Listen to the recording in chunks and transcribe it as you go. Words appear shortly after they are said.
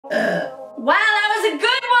Wow, that was a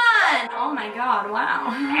good one! Oh my god, wow.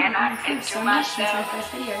 And I I've think improved to so much since my myself,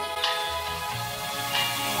 first video.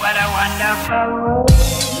 what a wonderful world.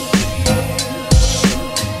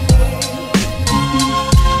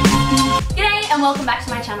 G'day and welcome back to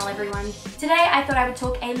my channel, everyone. Today I thought I would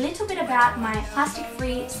talk a little bit about my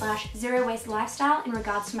plastic-free / zero-waste lifestyle in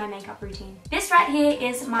regards to my makeup routine. This right here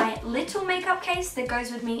is my little makeup case that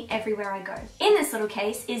goes with me everywhere I go. In this little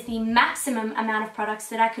case is the maximum amount of products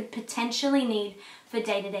that I could potentially need for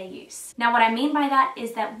day-to-day use. Now what I mean by that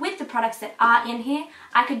is that with the products that are in here,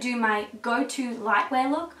 I could do my go-to lightwear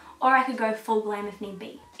look, or I could go full glam if need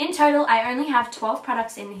be. In total, I only have 12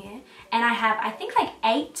 products in here, and I have, I think, like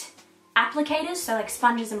 8 applicators, so like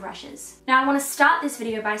sponges and brushes. Now I want to start this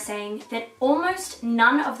video by saying that almost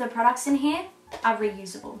none of the products in here are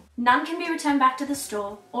reusable. None can be returned back to the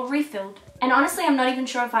store or refilled. And honestly, I'm not even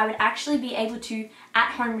sure if I would actually be able to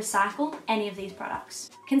at home recycle any of these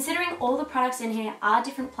products. Considering all the products in here are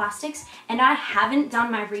different plastics and I haven't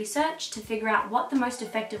done my research to figure out what the most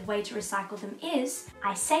effective way to recycle them is,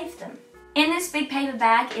 I saved them. In this big paper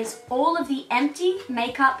bag is all of the empty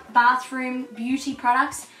makeup, bathroom, beauty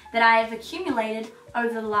products that I have accumulated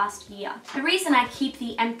over the last year. The reason I keep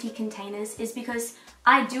the empty containers is because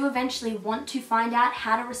I do eventually want to find out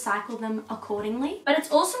how to recycle them accordingly, but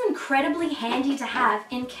it's also incredibly handy to have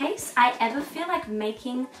in case I ever feel like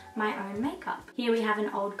making my own makeup. Here we have an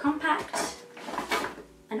old compact,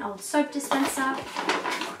 an old soap dispenser,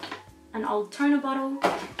 an old toner bottle,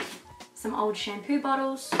 some old shampoo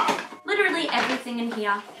bottles, literally everything in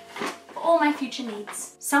here for all my future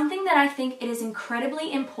needs. Something that I think it is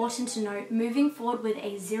incredibly important to note moving forward with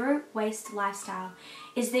a zero waste lifestyle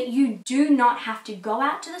is that you do not have to go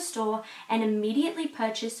out to the store and immediately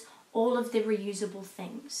purchase all of the reusable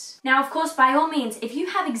things. Now, of course, by all means, if you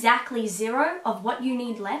have exactly 0 of what you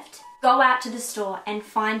need left, go out to the store and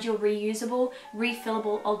find your reusable,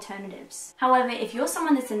 refillable alternatives. However, if you're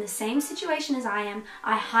someone that's in the same situation as I am,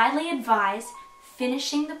 I highly advise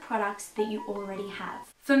finishing the products that you already have.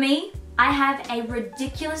 For me, I have a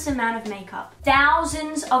ridiculous amount of makeup,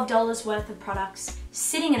 thousands of dollars worth of products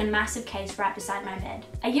sitting in a massive case right beside my bed.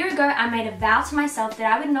 A year ago, I made a vow to myself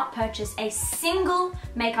that I would not purchase a single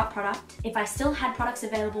makeup product if I still had products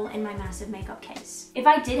available in my massive makeup case. If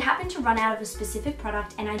I did happen to run out of a specific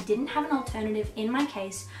product and I didn't have an alternative in my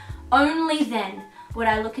case, only then would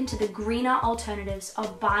I look into the greener alternatives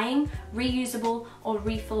of buying reusable or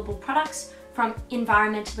refillable products from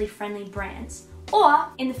environmentally friendly brands. Or,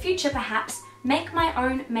 in the future perhaps, make my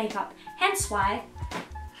own makeup. Hence why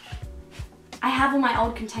I have all my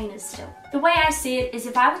old containers still. The way I see it is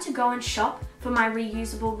if I were to go and shop for my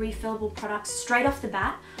reusable, refillable products straight off the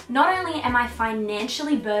bat, not only am I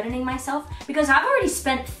financially burdening myself because I've already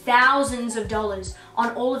spent thousands of dollars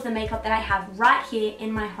on all of the makeup that I have right here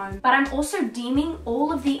in my home, but I'm also deeming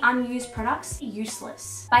all of the unused products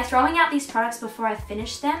useless. By throwing out these products before I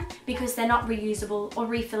finish them because they're not reusable or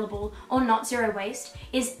refillable or not zero waste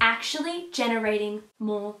is actually generating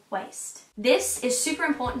more waste. This is super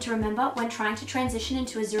important to remember when trying to transition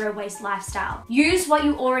into a zero waste lifestyle. Use what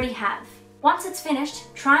you already have. Once it's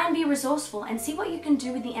finished, try and be resourceful and see what you can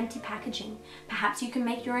do with the empty packaging. Perhaps you can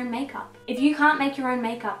make your own makeup. If you can't make your own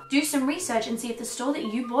makeup, do some research and see if the store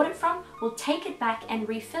that you bought it from will take it back and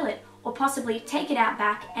refill it, or possibly take it out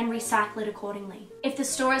back and recycle it accordingly. If the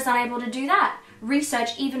store is unable to do that,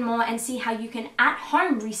 research even more and see how you can at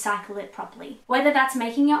home recycle it properly. Whether that's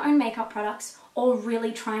making your own makeup products or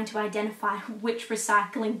really trying to identify which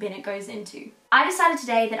recycling bin it goes into. I decided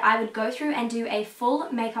today that I would go through and do a full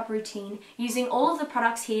makeup routine using all of the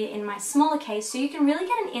products here in my smaller case so you can really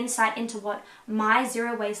get an insight into what my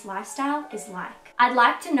zero waste lifestyle is like. I'd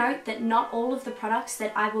like to note that not all of the products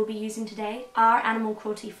that I will be using today are animal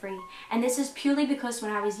cruelty free, and this is purely because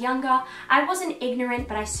when I was younger, I wasn't ignorant,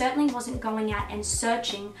 but I certainly wasn't going out and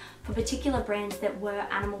searching for particular brands that were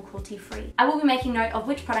animal cruelty free. I will be making note of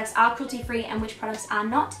which products are cruelty free and which products are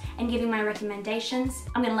not and giving my recommendations.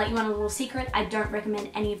 I'm going to let you on a little secret. I don't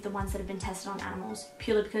recommend any of the ones that have been tested on animals,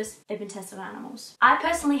 purely because they've been tested on animals. I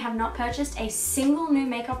personally have not purchased a single new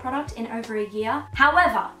makeup product in over a year.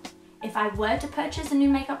 However, if I were to purchase a new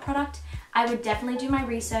makeup product, I would definitely do my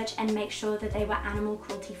research and make sure that they were animal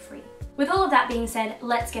cruelty free. With all of that being said,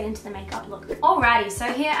 let's get into the makeup look. Alrighty,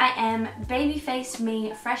 so here I am, baby-faced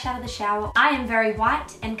me, fresh out of the shower. I am very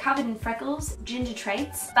white and covered in freckles, ginger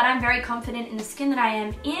traits, but I'm very confident in the skin that I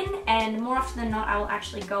am in, and more often than not, I will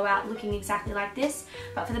actually go out looking exactly like this.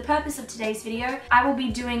 But for the purpose of today's video, I will be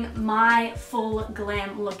doing my full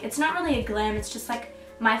glam look. It's not really a glam, it's just like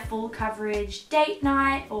my full coverage date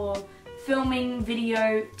night or filming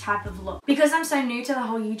video type of look. Because I'm so new to the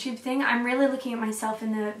whole YouTube thing, I'm really looking at myself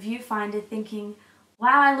in the viewfinder thinking,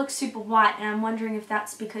 wow, I look super white, and I'm wondering if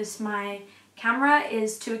that's because my camera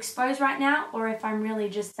is too exposed right now or if I'm really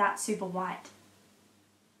just that super white.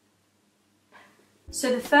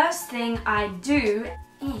 So the first thing I do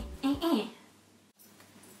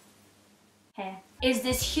here is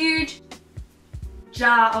this huge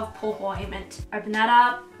jar of pawpaw ointment. Open that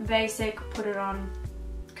up, basic, put it on,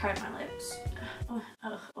 coat my lips.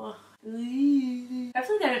 Hopefully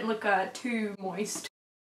they don't look too moist.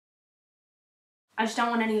 I just don't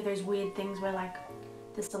want any of those weird things where like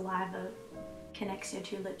the saliva connects your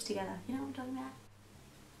two lips together. You know what I'm talking about?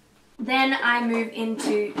 Then I move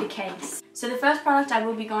into the case. So the first product I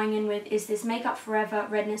will be going in with is this Makeup Forever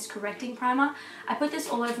Redness Correcting Primer. I put this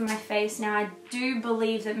all over my face. Now I do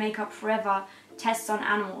believe that Makeup Forever tests on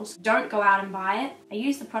animals. Don't go out and buy it. I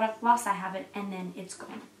use the product whilst I have it and then it's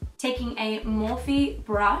gone. Taking a Morphe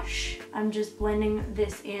brush, I'm just blending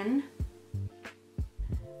this in.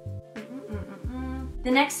 The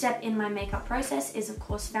next step in my makeup process is of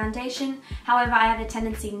course foundation. However, I have a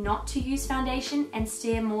tendency not to use foundation and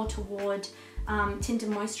steer more toward tinted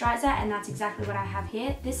moisturizer, and that's exactly what I have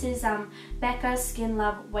here. This is Becca Skin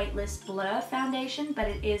Love Weightless Blur Foundation, but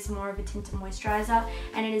it is more of a tinted moisturizer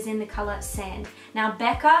and it is in the color Sand. Now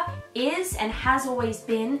Becca is and has always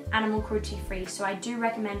been animal cruelty free, so I do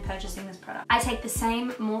recommend purchasing this product. I take the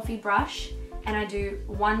same Morphe brush and I do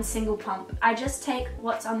one single pump. I just take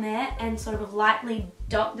what's on there and sort of lightly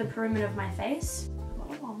dot the perimeter of my face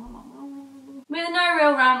with no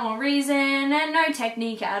real rhyme or reason and no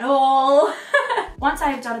technique at all. Once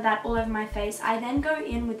I have dotted that all over my face, I then go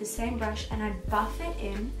in with the same brush and I buff it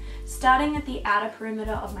in, starting at the outer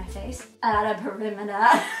perimeter of my face. Outer perimeter.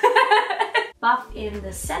 Buff in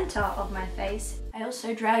the center of my face. I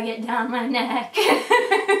also drag it down my neck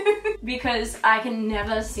because I can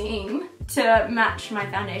never seem to match my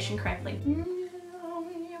foundation correctly.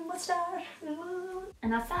 Mustache.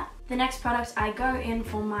 And that's that. The next product I go in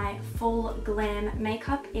for my full glam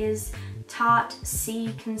makeup is Tarte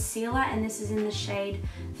C Concealer, and this is in the shade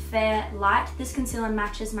Fair Light. This concealer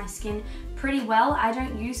matches my skin pretty well. I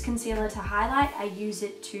don't use concealer to highlight, I use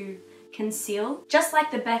it to conceal. Just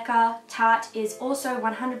like the Becca, Tarte is also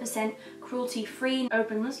 100% cruelty free.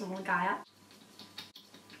 Open this little guy up.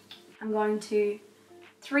 I'm going to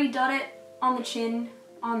 3-dot it on the chin,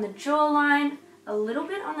 on the jawline, a little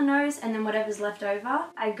bit on the nose, and then whatever's left over,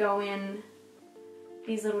 I go in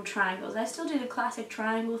these little triangles. I still do the classic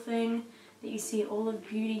triangle thing that you see all of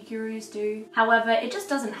beauty gurus do. However, it just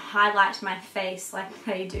doesn't highlight my face like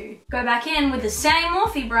they do. Go back in with the same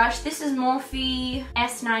Morphe brush. This is Morphe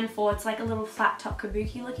S94. It's like a little flat top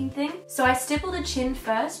kabuki looking thing. So I stipple the chin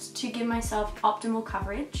first to give myself optimal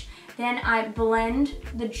coverage. Then I blend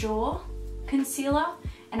the jaw concealer,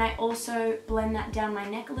 and I also blend that down my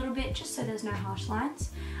neck a little bit just so there's no harsh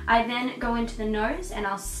lines. I then go into the nose and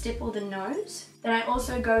I'll stipple the nose. Then I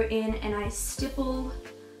also go in and I stipple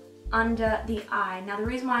under the eye. Now the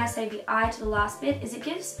reason why I save the eye to the last bit is it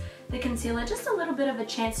gives the concealer just a little bit of a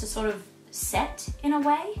chance to sort of set in a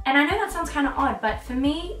way. And I know that sounds kind of odd, but for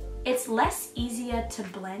me, it's less easier to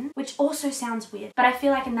blend, which also sounds weird. But I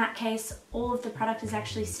feel like in that case, all of the product is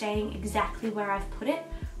actually staying exactly where I've put it,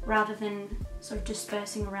 rather than sort of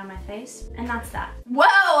dispersing around my face. And that's that. Whoa,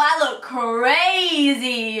 I look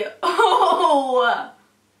crazy. Oh,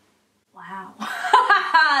 wow.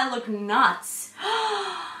 I look nuts.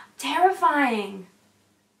 Terrifying.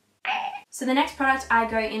 So the next product I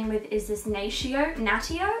go in with is this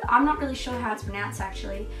Natio, I'm not really sure how it's pronounced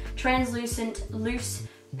actually, translucent loose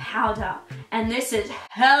powder, and this is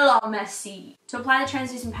hella messy. To apply the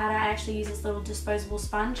translucent powder, I actually use this little disposable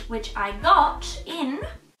sponge, which I got in,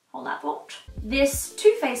 hold that thought, this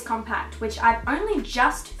Too Faced compact, which I've only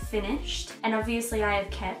just finished, and obviously I have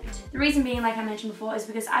kept. The reason being, like I mentioned before, is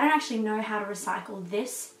because I don't actually know how to recycle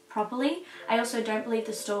this properly. I also don't believe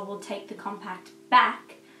the store will take the compact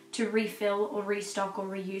back to refill or restock or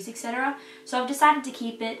reuse, etc. So I've decided to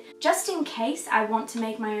keep it just in case I want to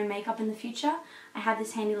make my own makeup in the future. I have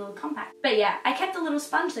this handy little compact. But yeah, I kept the little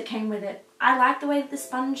sponge that came with it. I like the way that the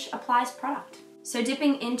sponge applies product. So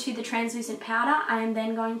dipping into the translucent powder, I am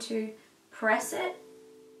then going to press it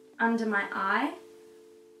under my eye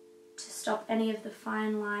to stop any of the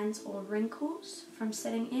fine lines or wrinkles from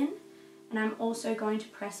setting in. And I'm also going to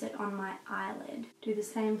press it on my eyelid. Do the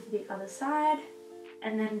same for the other side.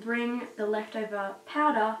 And then bring the leftover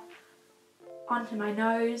powder onto my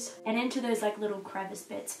nose and into those like little crevice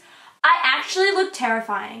bits. I actually look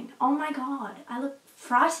terrifying. Oh my god, I look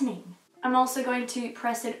frightening. I'm also going to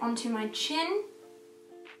press it onto my chin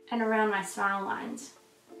and around my smile lines.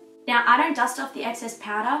 Now, I don't dust off the excess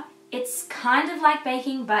powder. It's kind of like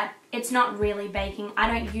baking, but it's not really baking. I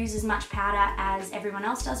don't use as much powder as everyone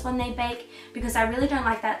else does when they bake because I really don't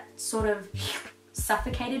like that sort of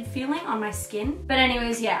suffocated feeling on my skin. But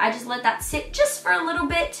anyways, yeah, I just let that sit just for a little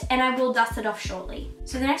bit and I will dust it off shortly.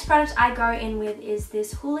 So the next product I go in with is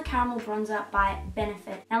this Hula Caramel Bronzer by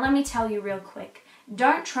Benefit. Now let me tell you real quick.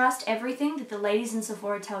 Don't trust everything that the ladies in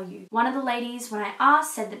Sephora tell you. One of the ladies, when I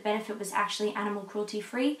asked, said that Benefit was actually animal cruelty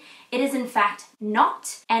free. It is in fact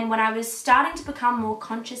not. And when I was starting to become more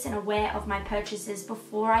conscious and aware of my purchases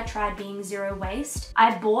before I tried being zero waste,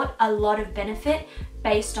 I bought a lot of Benefit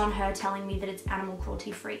based on her telling me that it's animal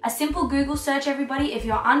cruelty free. A simple Google search, everybody, if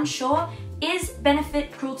you're unsure, is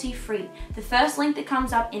Benefit cruelty free? The first link that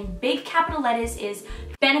comes up in big capital letters is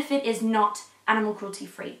Benefit is not animal cruelty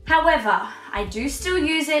free. However, I do still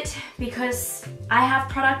use it because I have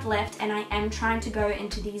product left and I am trying to go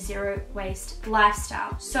into the zero waste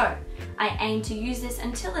lifestyle. So I aim to use this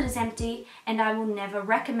until it is empty and I will never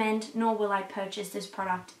recommend nor will I purchase this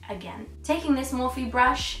product again. Taking this Morphe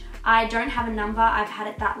brush, I don't have a number. I've had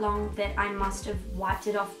it that long that I must have wiped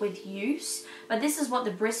it off with use. But this is what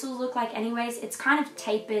the bristles look like anyways. It's kind of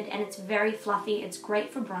tapered and it's very fluffy. It's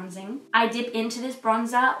great for bronzing. I dip into this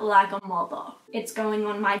bronzer like a mother. It's going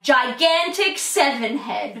on my gigantic 7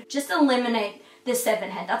 head. Just eliminate the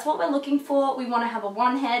 7 head. That's what we're looking for. We want to have a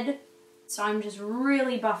 1 head. So I'm just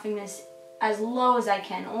really buffing this as low as I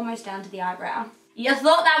can, almost down to the eyebrow. You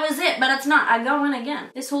thought that was it, but it's not. I go in again.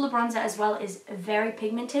 This Hula bronzer as well is very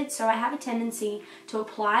pigmented, so I have a tendency to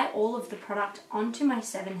apply all of the product onto my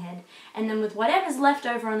 7 head, and then with whatever's left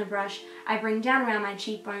over on the brush, I bring down around my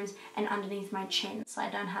cheekbones and underneath my chin, so I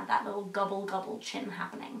don't have that little gobble chin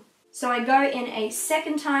happening. So I go in a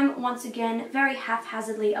second time, once again, very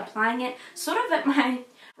haphazardly applying it, sort of at my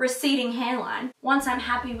receding hairline. Once I'm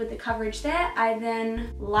happy with the coverage there, I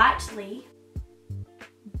then lightly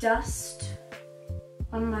dust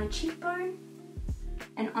on my cheekbone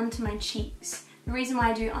and onto my cheeks. The reason why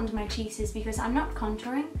I do onto my cheeks is because I'm not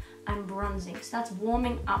contouring, I'm bronzing, so that's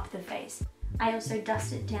warming up the face. I also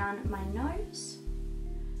dust it down my nose,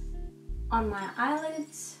 on my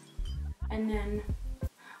eyelids, and then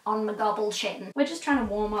on my gobble chin. We're just trying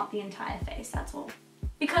to warm up the entire face, that's all.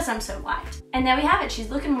 Because I'm so white. And there we have it, she's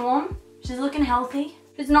looking warm, she's looking healthy.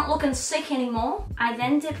 She's not looking sick anymore. I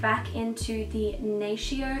then dip back into the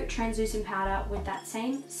Natio translucent powder with that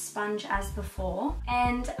same sponge as before.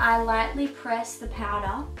 And I lightly press the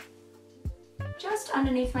powder just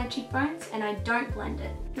underneath my cheekbones and I don't blend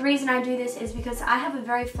it. The reason I do this is because I have a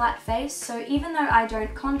very flat face, so even though I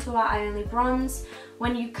don't contour, I only bronze,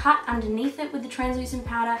 when you cut underneath it with the translucent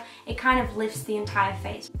powder, it kind of lifts the entire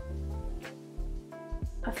face.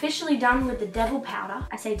 Officially done with the devil powder.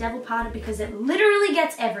 I say devil powder because it literally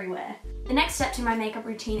gets everywhere. The next step to my makeup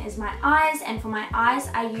routine is my eyes, and for my eyes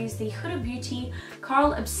I use the Huda Beauty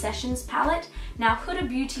Coral Obsessions palette. Now Huda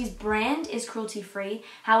Beauty's brand is cruelty free,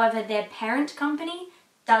 however their parent company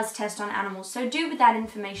does test on animals, so do with that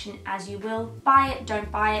information as you will. Buy it,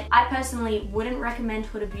 don't buy it. I personally wouldn't recommend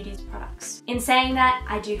Huda Beauty's products. In saying that,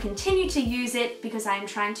 I do continue to use it because I am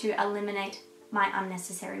trying to eliminate my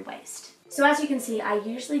unnecessary waste. So as you can see, I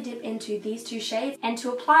usually dip into these 2 shades, and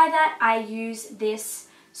to apply that, I use this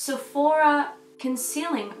Sephora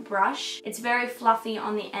concealing brush. It's very fluffy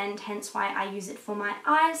on the end, hence why I use it for my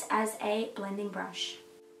eyes as a blending brush.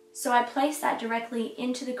 So I place that directly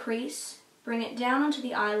into the crease, bring it down onto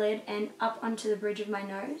the eyelid and up onto the bridge of my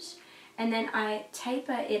nose, and then I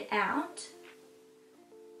taper it out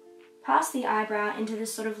past the eyebrow into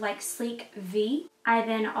this sort of like sleek V. I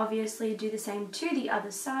then obviously do the same to the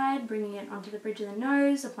other side, bringing it onto the bridge of the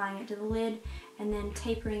nose, applying it to the lid, and then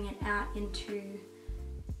tapering it out into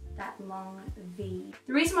that long V.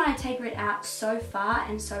 The reason why I taper it out so far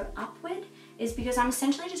and so upward is because I'm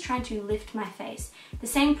essentially just trying to lift my face. The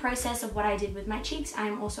same process of what I did with my cheeks, I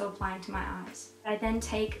am also applying to my eyes. I then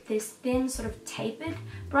take this thin sort of tapered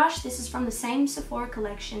brush. This is from the same Sephora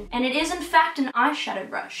collection, and it is in fact an eyeshadow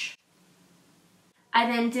brush. I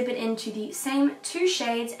then dip it into the same 2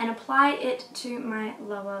 shades and apply it to my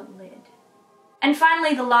lower lid. And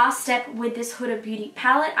finally, the last step with this Huda Beauty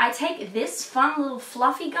palette, I take this fun little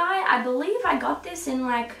fluffy guy. I believe I got this in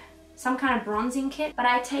like some kind of bronzing kit, but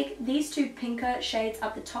I take these 2 pinker shades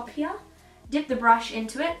up the top here, dip the brush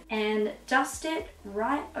into it, and dust it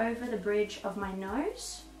right over the bridge of my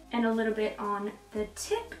nose and a little bit on the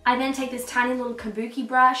tip. I then take this tiny little kabuki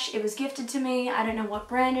brush. It was gifted to me. I don't know what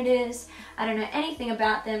brand it is. I don't know anything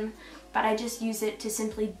about them, but I just use it to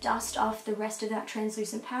simply dust off the rest of that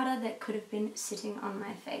translucent powder that could have been sitting on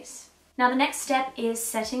my face. Now the next step is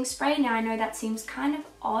setting spray. Now I know that seems kind of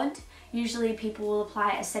odd Usually people will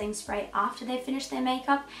apply a setting spray after they finish their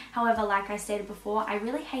makeup. However, like I stated before, I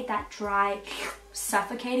really hate that dry,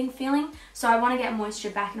 suffocating feeling, so I want to get moisture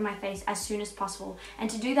back into my face as soon as possible. And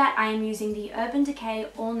to do that, I am using the Urban Decay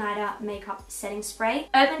All Nighter Makeup Setting Spray.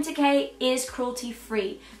 Urban Decay is cruelty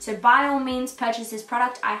free, so by all means purchase this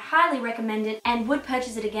product. I highly recommend it and would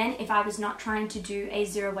purchase it again if I was not trying to do a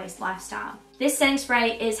zero waste lifestyle. This setting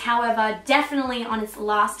spray is, however, definitely on its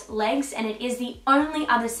last legs, and it is the only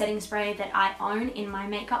other setting spray that I own in my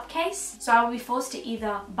makeup case. So I will be forced to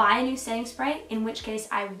either buy a new setting spray, in which case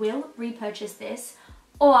I will repurchase this,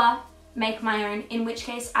 or make my own, in which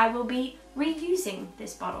case I will be reusing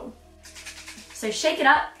this bottle. So shake it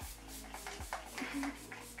up,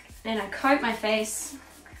 then I coat my face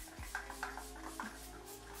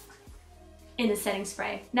in the setting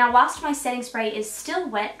spray. Now, whilst my setting spray is still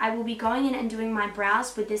wet, I will be going in and doing my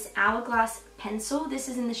brows with this Hourglass pencil. This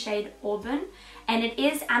is in the shade Auburn, and it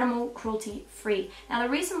is animal cruelty free. Now,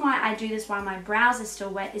 the reason why I do this while my brows are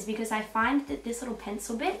still wet is because I find that this little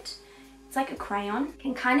pencil bit, it's like a crayon,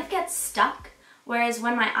 can kind of get stuck, whereas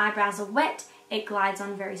when my eyebrows are wet, it glides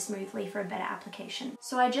on very smoothly for a better application.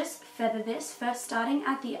 So I just feather this, first starting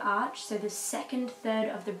at the arch, so the second third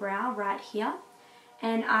of the brow right here,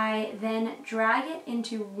 and I then drag it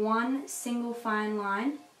into one single fine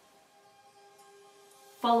line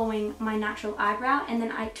following my natural eyebrow, and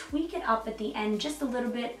then I tweak it up at the end just a little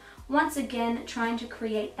bit, once again trying to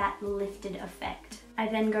create that lifted effect. I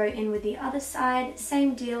then go in with the other side,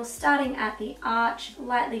 same deal, starting at the arch,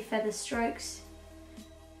 lightly feather strokes,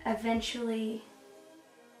 eventually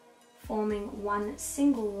forming one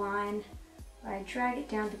single line where I drag it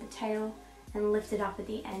down to the tail and lift it up at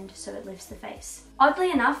the end so it lifts the face.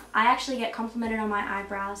 Oddly enough, I actually get complimented on my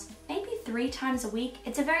eyebrows maybe 3 times a week.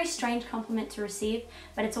 It's a very strange compliment to receive,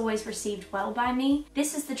 but it's always received well by me.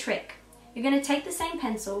 This is the trick. You're going to take the same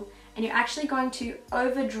pencil and you're actually going to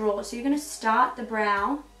overdraw. So you're going to start the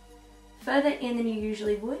brow further in than you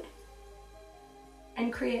usually would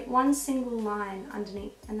and create one single line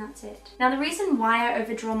underneath, and that's it. Now, the reason why I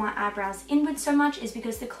overdraw my eyebrows inward so much is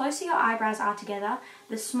because the closer your eyebrows are together,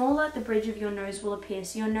 the smaller the bridge of your nose will appear.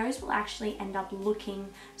 So your nose will actually end up looking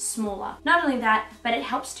smaller. Not only that, but it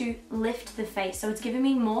helps to lift the face. So it's giving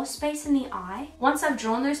me more space in the eye. Once I've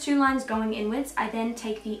drawn those 2 lines going inwards, I then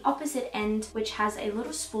take the opposite end, which has a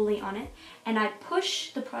little spoolie on it, and I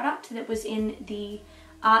push the product that was in the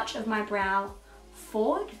arch of my brow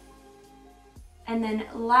forward, and then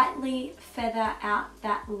lightly feather out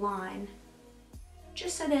that line,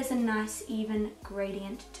 just so there's a nice even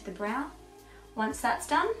gradient to the brow. Once that's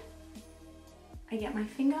done, I get my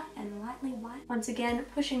finger and lightly wipe. Once again,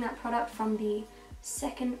 pushing that product from the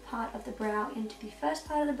second part of the brow into the first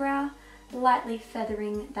part of the brow, lightly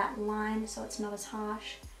feathering that line so it's not as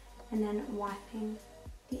harsh, and then wiping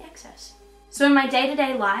the excess. So in my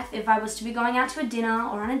day-to-day life, if I was to be going out to a dinner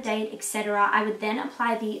or on a date, etc., I would then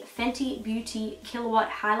apply the Fenty Beauty Killawatt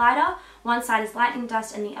Highlighter. One side is lightning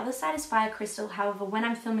dust and the other side is fire crystal. However, when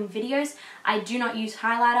I'm filming videos, I do not use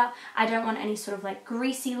highlighter. I don't want any sort of like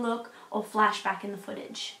greasy look or flashback in the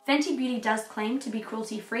footage. Fenty Beauty does claim to be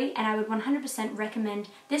cruelty-free, and I would 100% recommend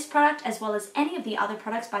this product as well as any of the other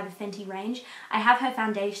products by the Fenty range. I have her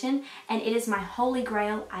foundation and it is my holy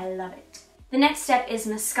grail. I love it. The next step is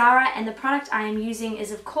mascara, and the product I am using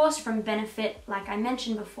is of course from Benefit. Like I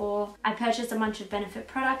mentioned before, I purchased a bunch of Benefit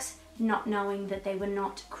products not knowing that they were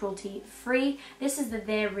not cruelty free. This is the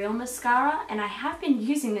They're Real mascara, and I have been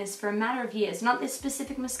using this for a matter of years. Not this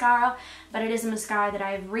specific mascara, but it is a mascara that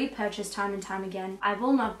I have repurchased time and time again. I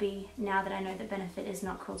will not be now that I know that Benefit is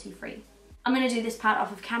not cruelty free. I'm going to do this part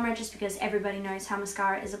off of camera just because everybody knows how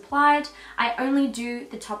mascara is applied. I only do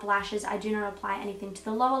the top lashes. I do not apply anything to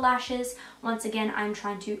the lower lashes. Once again, I'm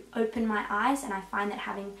trying to open my eyes, and I find that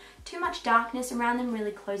having too much darkness around them really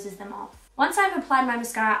closes them off. Once I've applied my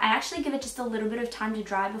mascara, I actually give it just a little bit of time to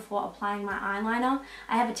dry before applying my eyeliner.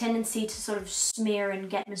 I have a tendency to sort of smear and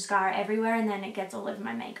get mascara everywhere, and then it gets all over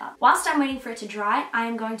my makeup. Whilst I'm waiting for it to dry, I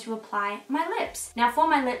am going to apply my lips. Now for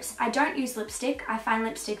my lips, I don't use lipstick. I find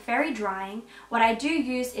lipstick very drying. What I do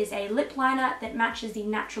use is a lip liner that matches the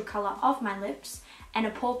natural color of my lips, and a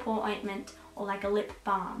pore ointment, or like a lip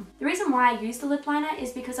balm. The reason why I use the lip liner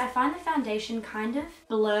is because I find the foundation kind of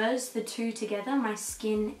blurs the two together, my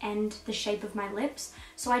skin and the shape of my lips,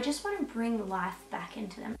 so I just want to bring life back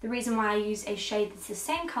into them. The reason why I use a shade that's the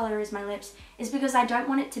same color as my lips is because I don't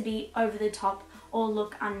want it to be over the top or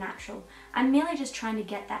look unnatural. I'm merely just trying to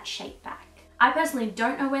get that shape back. I personally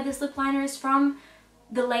don't know where this lip liner is from.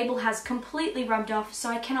 The label has completely rubbed off, so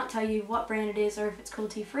I cannot tell you what brand it is or if it's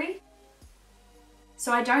cruelty free.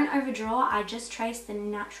 So I don't overdraw, I just trace the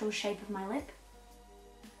natural shape of my lip.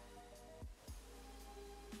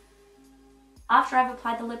 After I've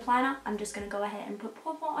applied the lip liner, I'm just going to go ahead and put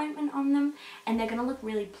pawpaw ointment on them, and they're going to look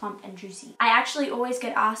really plump and juicy. I actually always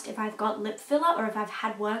get asked if I've got lip filler or if I've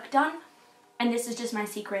had work done, and this is just my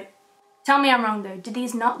secret. Tell me I'm wrong though. Do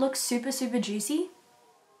these not look super juicy?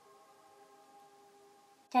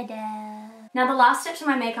 Ta-da! Now the last step to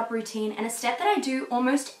my makeup routine, and a step that I do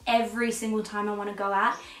almost every single time I want to go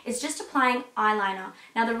out, is just applying eyeliner.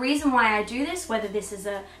 Now the reason why I do this, whether this is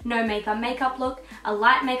a no makeup look, a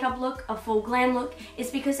light makeup look, a full glam look, is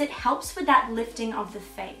because it helps with that lifting of the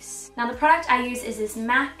face. Now the product I use is this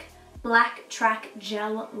MAC Black Track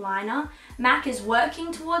Gel Liner. MAC is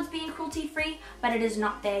working towards being cruelty free, but it is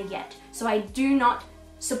not there yet. So I do not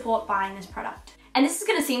support buying this product. And this is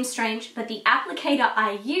going to seem strange, but the applicator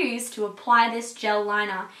I use to apply this gel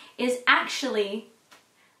liner is actually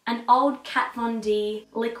an old Kat Von D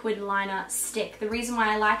liquid liner stick. The reason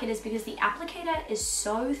why I like it is because the applicator is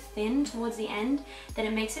so thin towards the end that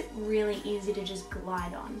it makes it really easy to just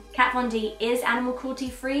glide on. Kat Von D is animal cruelty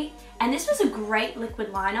free, and this was a great liquid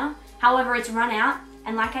liner. However, it's run out.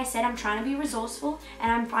 And like I said, I'm trying to be resourceful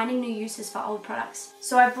and I'm finding new uses for old products.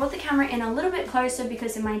 So I brought the camera in a little bit closer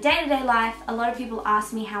because in my day-to-day life, a lot of people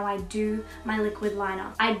ask me how I do my liquid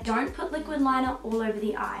liner. I don't put liquid liner all over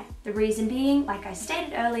the eye. The reason being, like I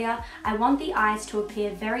stated earlier, I want the eyes to appear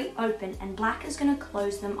very open, and black is going to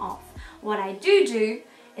close them off. What I do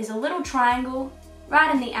is a little triangle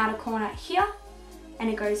right in the outer corner here, and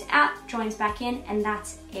it goes out, joins back in, and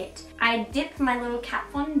that's it. I dip my little Kat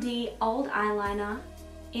Von D old eyeliner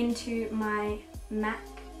into my MAC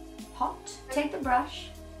pot. Take the brush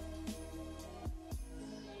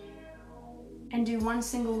and do one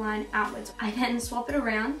single line outwards. I then swap it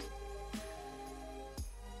around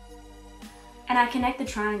and I connect the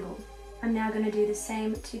triangle. I'm now going to do the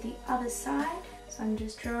same to the other side. So I'm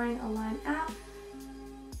just drawing a line out,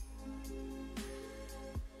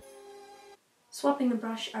 swapping the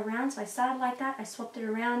brush around. So I started like that, I swapped it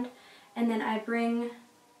around, and then I bring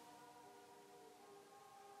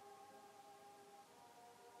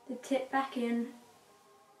the tip back in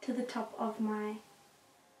to the top of my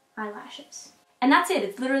eyelashes. And that's it.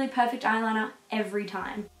 It's literally perfect eyeliner every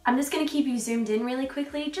time. I'm just going to keep you zoomed in really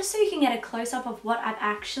quickly just so you can get a close-up of what I've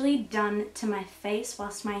actually done to my face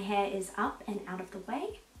whilst my hair is up and out of the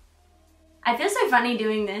way. I feel so funny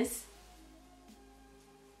doing this.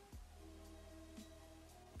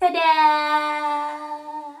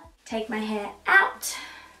 Ta-da! Take my hair out.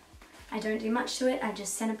 I don't do much to it. I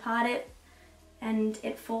just center part it, and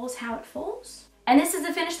it falls how it falls. And this is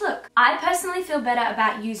the finished look. I personally feel better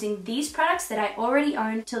about using these products that I already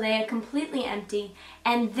own till they are completely empty,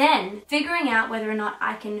 and then figuring out whether or not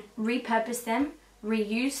I can repurpose them,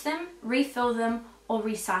 reuse them, refill them, or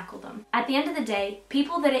recycle them. At the end of the day,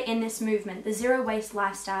 people that are in this movement, the zero waste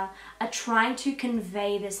lifestyle, are trying to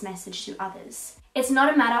convey this message to others. It's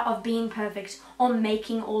not a matter of being perfect or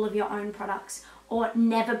making all of your own products or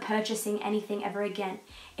never purchasing anything ever again.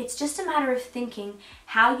 It's just a matter of thinking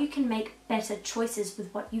how you can make better choices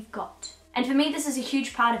with what you've got. And for me, this is a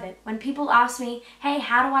huge part of it. When people ask me, hey,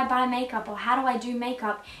 how do I buy makeup, or how do I do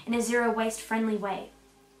makeup in a zero waste friendly way?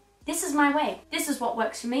 This is my way. This is what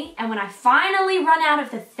works for me. And when I finally run out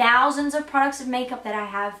of the thousands of products of makeup that I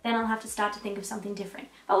have, then I'll have to start to think of something different.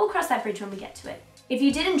 But we'll cross that bridge when we get to it. If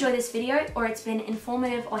you did enjoy this video, or it's been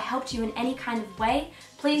informative or helped you in any kind of way,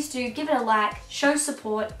 please do give it a like, show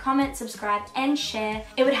support, comment, subscribe, and share.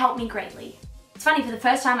 It would help me greatly. It's funny, for the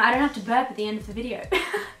first time, I don't have to burp at the end of the video.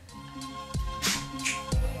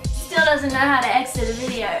 Still doesn't know how to exit a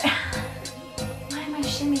video. Why am I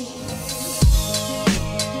shimmying?